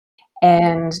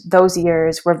 And those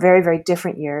years were very, very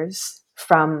different years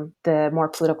from the more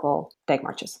political Dyke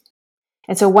Marches.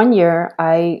 And so one year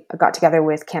I got together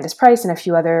with Candace Price and a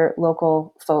few other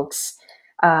local folks.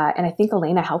 And I think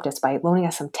Elena helped us by loaning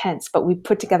us some tents, but we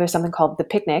put together something called The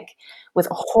Picnic with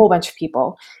a whole bunch of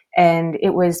people. And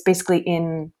it was basically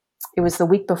it was the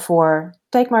week before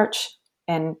Dyke March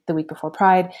and the week before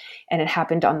Pride. And it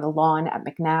happened on the lawn at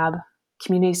McNabb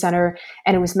Community Center.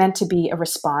 And it was meant to be a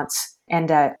response and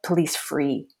a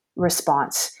police-free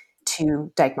response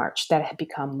to Dyke March that had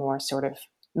become more sort of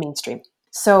mainstream.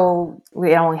 So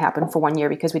it only happened for 1 year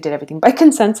because we did everything by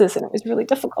consensus, and it was really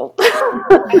difficult.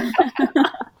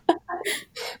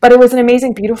 But it was an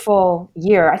amazing, beautiful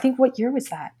year. I think, what year was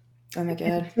that? Oh my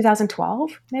God.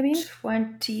 2012, maybe?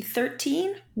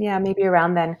 2013? Yeah, maybe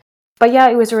around then. But yeah,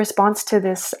 it was a response to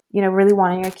this, really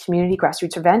wanting a community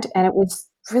grassroots event, and it was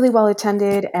really well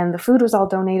attended, and the food was all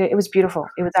donated. It was beautiful.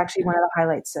 It was actually one of the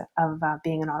highlights of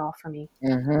being in Ottawa for me.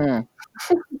 Mm-hmm.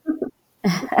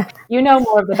 You know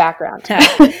more of the background.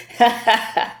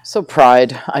 So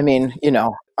Pride, I mean,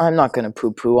 I'm not going to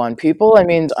poo-poo on people. I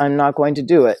mean, I'm not going to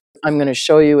do it. I'm going to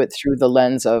show you it through the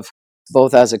lens of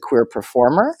both as a queer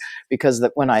performer, because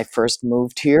when I first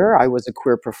moved here, I was a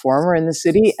queer performer in the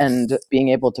city, and being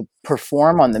able to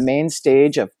perform on the main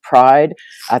stage of Pride,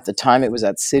 at the time it was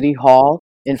at City Hall,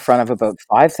 in front of about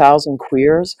 5,000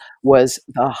 queers, was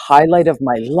the highlight of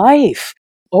my life.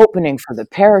 Opening for the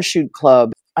Parachute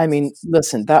Club. I mean,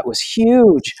 listen, that was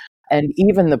huge. And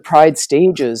even the Pride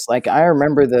stages, like I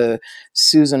remember the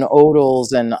Susan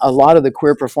Odles and a lot of the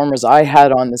queer performers I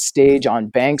had on the stage on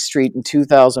Bank Street in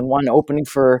 2001, opening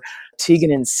for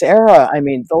Tegan and Sarah. I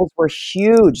mean, those were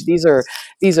huge. These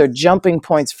are jumping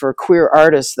points for queer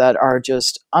artists that are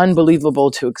just unbelievable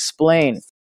to explain.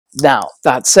 Now,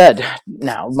 that said,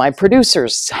 now my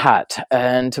producer's hat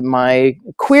and my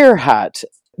queer hat,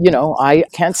 I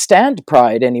can't stand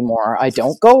Pride anymore. I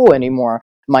don't go anymore.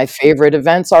 My favorite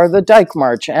events are the Dyke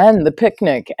March and the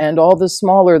picnic and all the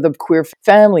smaller, the queer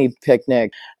family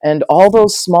picnic and all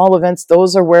those small events.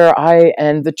 Those are where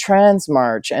and the trans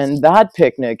march and that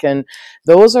picnic. And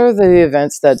those are the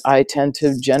events that I tend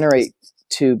to generate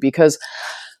to because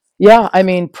yeah, I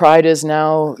mean, Pride is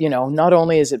now, not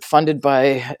only is it funded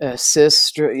by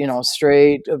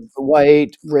straight,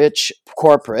 white, rich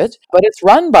corporate, but it's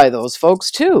run by those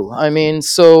folks too.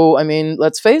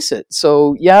 Let's face it.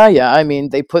 So, yeah, I mean,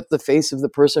 they put the face of the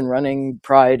person running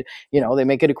Pride, they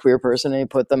make it a queer person and they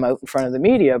put them out in front of the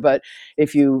media. But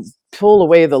if you pull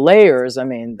away the layers, I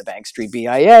mean, the Bank Street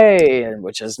BIA,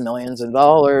 which has millions of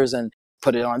dollars, and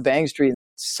put it on Bank Street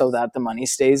so that the money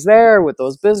stays there with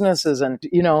those businesses. And,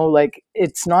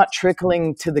 it's not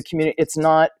trickling to the community. It's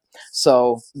not.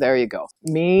 So there you go.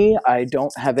 Me, I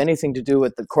don't have anything to do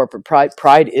with the corporate pride.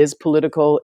 Pride is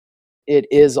political. It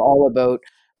is all about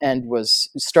and was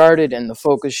started, and the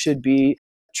focus should be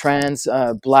trans,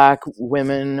 Black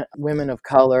women, women of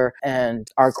color, and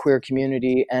our queer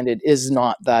community. And it is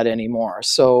not that anymore.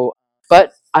 So,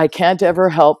 but I can't ever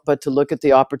help but to look at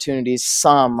the opportunities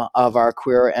some of our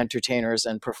queer entertainers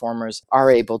and performers are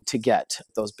able to get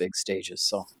those big stages.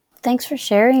 So thanks for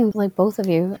sharing, like both of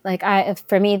you.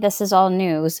 For me, this is all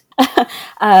news.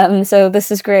 So this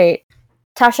is great.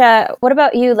 Tasha, what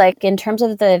about you? Like in terms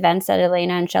of the events that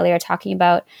Elena and Shelley are talking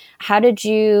about, how did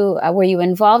you, were you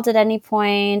involved at any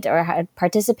point or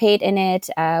participate in it?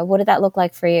 What did that look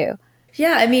like for you?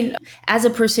 Yeah, I mean, as a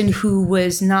person who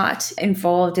was not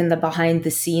involved in the behind the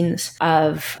scenes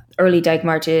of early Dyke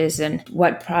marches and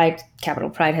what Capital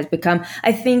Pride has become,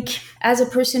 I think as a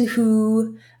person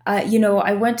who,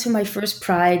 I went to my first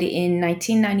Pride in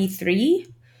 1993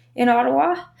 in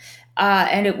Ottawa,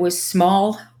 and it was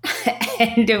small.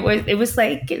 And it was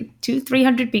like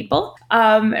 200-300 people.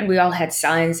 And we all had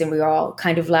signs and we were all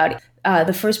kind of loud.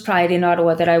 The first Pride in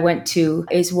Ottawa that I went to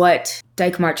is what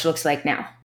Dyke March looks like now.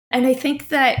 And I think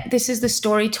that this is the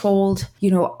story told,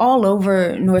 all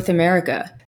over North America.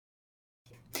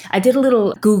 I did a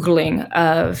little Googling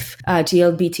of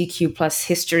GLBTQ plus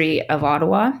history of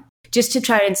Ottawa, just to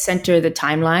try and center the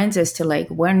timelines as to like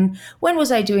when was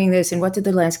I doing this and what did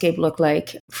the landscape look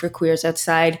like for queers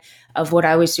outside of what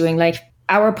I was doing. Like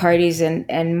our parties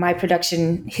and my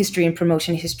production history and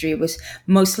promotion history was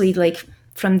mostly like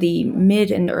from the mid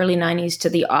and early 90s to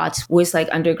the aughts was like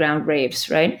underground raves,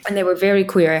 right? And they were very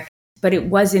queer, but it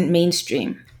wasn't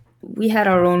mainstream. We had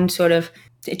our own sort of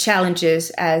challenges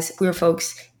as queer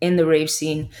folks in the rave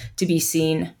scene to be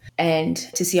seen and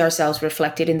to see ourselves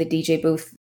reflected in the DJ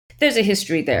booth. There's a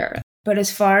history there. But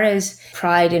as far as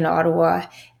Pride in Ottawa,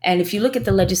 and if you look at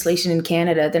the legislation in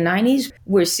Canada, the 90s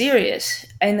were serious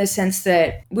in the sense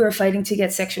that we were fighting to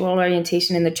get sexual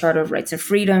orientation in the Charter of Rights and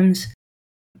Freedoms.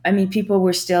 I mean, people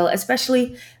were still,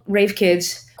 especially rave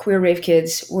kids, queer rave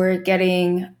kids, were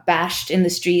getting bashed in the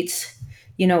streets,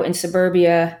 in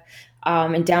suburbia,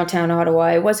 in downtown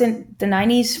Ottawa. It wasn't, the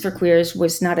 90s for queers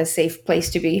was not a safe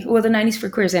place to be. Well, the 90s for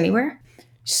queers anywhere.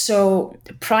 So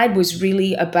Pride was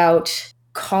really about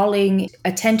calling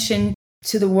attention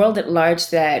to the world at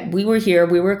large that we were here,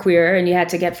 we were queer, and you had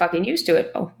to get fucking used to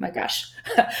it. Oh my gosh.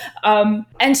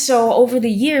 And so over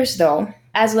the years, though,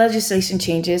 as legislation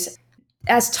changes,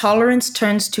 as tolerance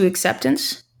turns to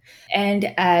acceptance,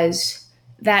 and as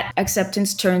that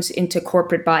acceptance turns into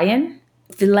corporate buy-in,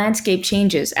 the landscape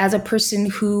changes. As a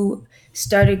person who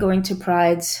started going to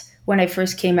Prides when I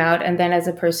first came out, and then as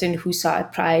a person who saw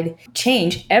Pride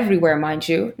change everywhere, mind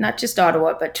you, not just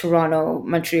Ottawa, but Toronto,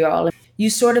 Montreal,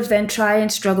 you sort of then try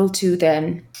and struggle to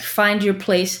then find your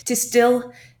place to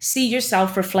still see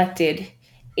yourself reflected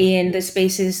in the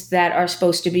spaces that are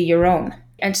supposed to be your own.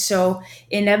 And so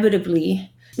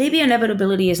inevitably, maybe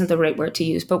inevitability isn't the right word to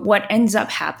use, but what ends up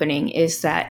happening is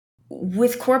that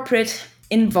with corporate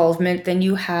involvement, then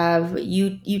you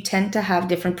tend to have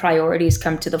different priorities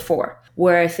come to the fore,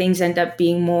 where things end up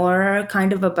being more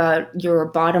kind of about your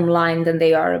bottom line than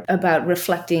they are about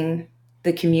reflecting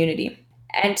the community.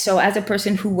 And so as a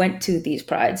person who went to these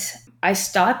Prides, I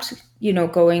stopped,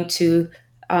 going to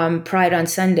Pride on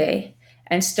Sunday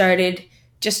and started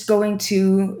just going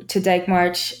to Dyke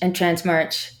March and Trans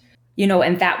March,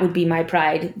 and that would be my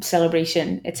Pride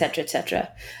celebration, et cetera, et cetera.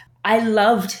 I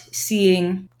loved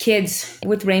seeing kids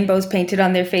with rainbows painted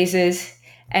on their faces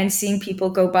and seeing people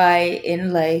go by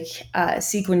in like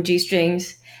sequin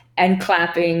G-strings and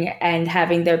clapping and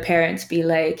having their parents be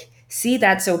like, see,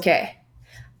 that's okay.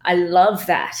 I love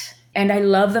that. And I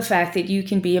love the fact that you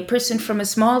can be a person from a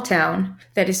small town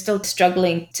that is still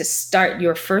struggling to start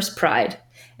your first Pride,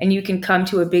 and you can come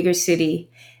to a bigger city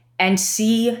and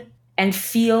see and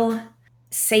feel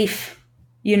safe,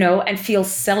 and feel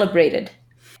celebrated.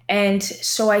 And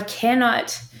so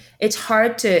it's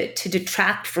hard to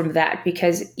detract from that,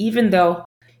 because even though,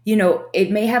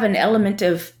 it may have an element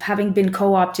of having been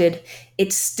co-opted,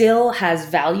 it still has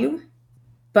value.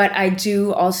 But I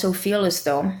do also feel as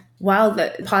though, while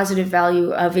the positive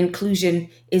value of inclusion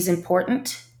is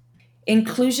important,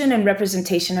 inclusion and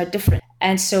representation are different.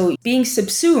 And so being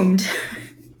subsumed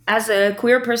as a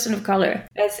queer person of color,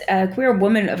 as a queer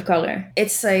woman of color,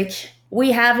 it's like,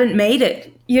 we haven't made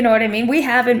it. You know what I mean? We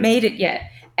haven't made it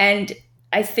yet. And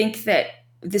I think that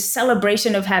the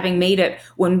celebration of having made it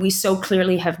when we so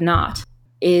clearly have not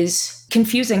is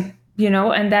confusing,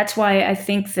 and that's why I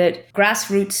think that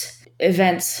grassroots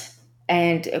events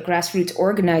and grassroots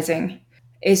organizing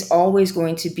is always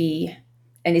going to be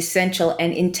an essential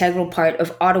and integral part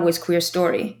of Ottawa's queer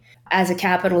story as a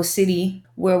capital city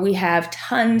where we have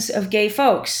tons of gay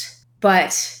folks,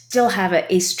 but still have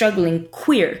a struggling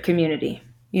queer community.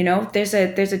 There's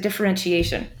a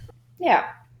differentiation. Yeah.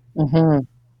 Mm-hmm.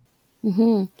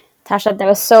 Mm-hmm. Tasha, that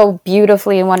was so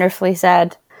beautifully and wonderfully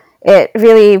said. It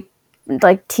really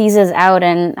teases out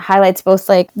and highlights both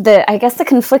the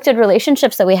conflicted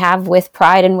relationships that we have with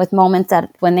Pride and with moments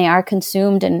that when they are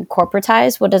consumed and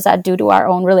corporatized, what does that do to our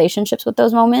own relationships with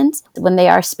those moments? When they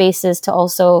are spaces to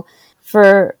also,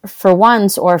 for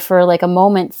once or for a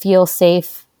moment, feel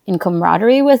safe in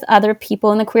camaraderie with other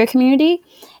people in the queer community,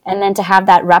 and then to have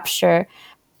that rupture,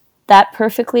 that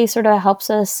perfectly sort of helps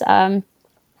us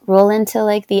roll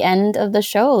into the end of the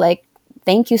show.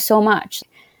 Thank you so much.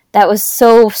 That was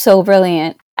so, so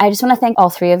brilliant. I just want to thank all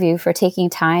three of you for taking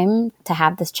time to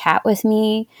have this chat with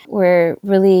me. We're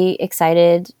really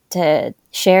excited to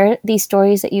share these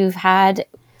stories that you've had.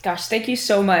 Gosh, thank you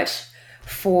so much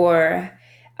for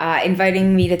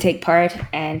inviting me to take part,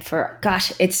 and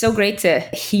it's so great to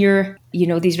hear,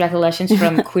 these recollections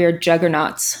from queer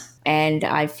juggernauts. And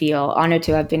I feel honored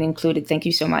to have been included. Thank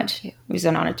you so much. It was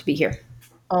an honor to be here.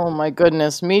 Oh my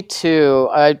goodness, me too.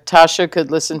 Tasha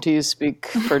could listen to you speak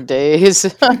for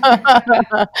days.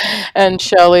 And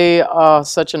Shelley,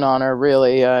 such an honor,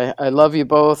 really. I love you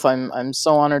both. I'm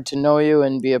so honored to know you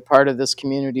and be a part of this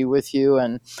community with you,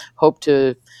 and hope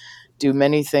to do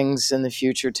many things in the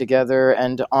future together.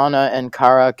 And Anna and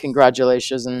Cara,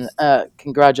 congratulations and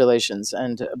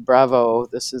bravo.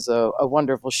 This is a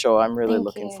wonderful show. I'm really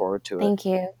looking forward to it. Thank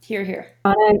you. Here.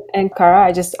 Anna and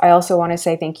Cara, I also want to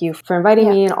say thank you for inviting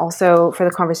me, and also for the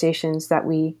conversations that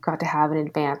we got to have in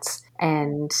advance.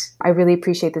 And I really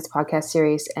appreciate this podcast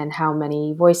series and how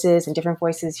many voices and different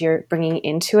voices you're bringing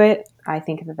into it. I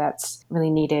think that's really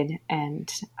needed, and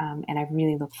I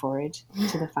really look forward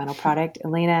to the final product.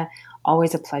 Elena,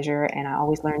 always a pleasure, and I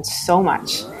always learn so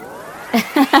much.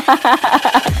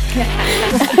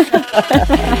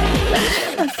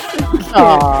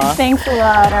 Thanks a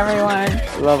lot, everyone.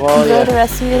 Love all Enjoy the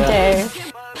rest of your day.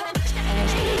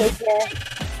 Take care.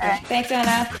 All right. Thanks,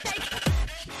 Anna.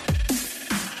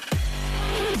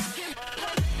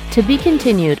 To Be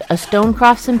Continued, a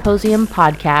Stonecroft Symposium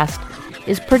podcast,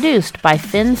 is produced by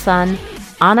Finn Sun,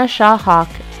 Anna Shaw Hawk,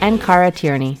 and Cara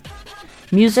Tierney.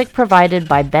 Music provided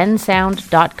by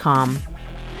bensound.com.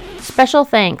 Special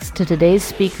thanks to today's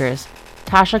speakers,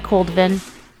 Tasha Koldevin,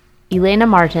 Elena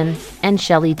Martin, and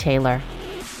Shelley Taylor.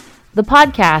 The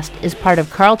podcast is part of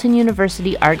Carleton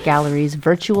University Art Gallery's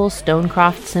virtual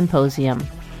Stonecroft Symposium.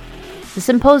 The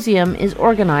symposium is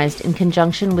organized in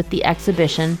conjunction with the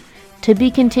exhibition To Be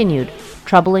Continued,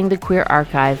 Troubling the Queer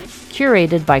Archive,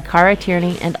 curated by Cara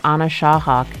Tierney and Anna Shaw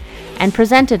Hawk, and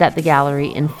presented at the gallery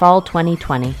in fall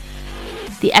 2020.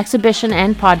 The exhibition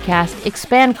and podcast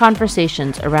expand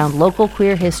conversations around local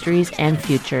queer histories and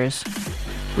futures.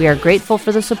 We are grateful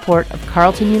for the support of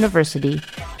Carleton University,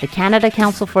 the Canada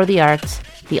Council for the Arts,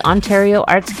 the Ontario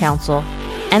Arts Council,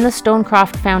 and the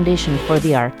Stonecroft Foundation for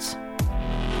the Arts.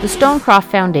 The Stonecroft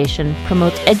Foundation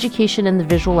promotes education in the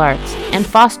visual arts and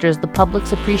fosters the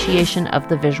public's appreciation of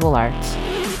the visual arts.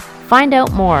 Find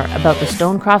out more about the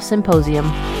Stonecroft Symposium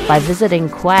by visiting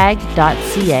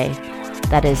quag.ca.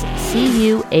 That is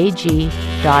cuag.ca.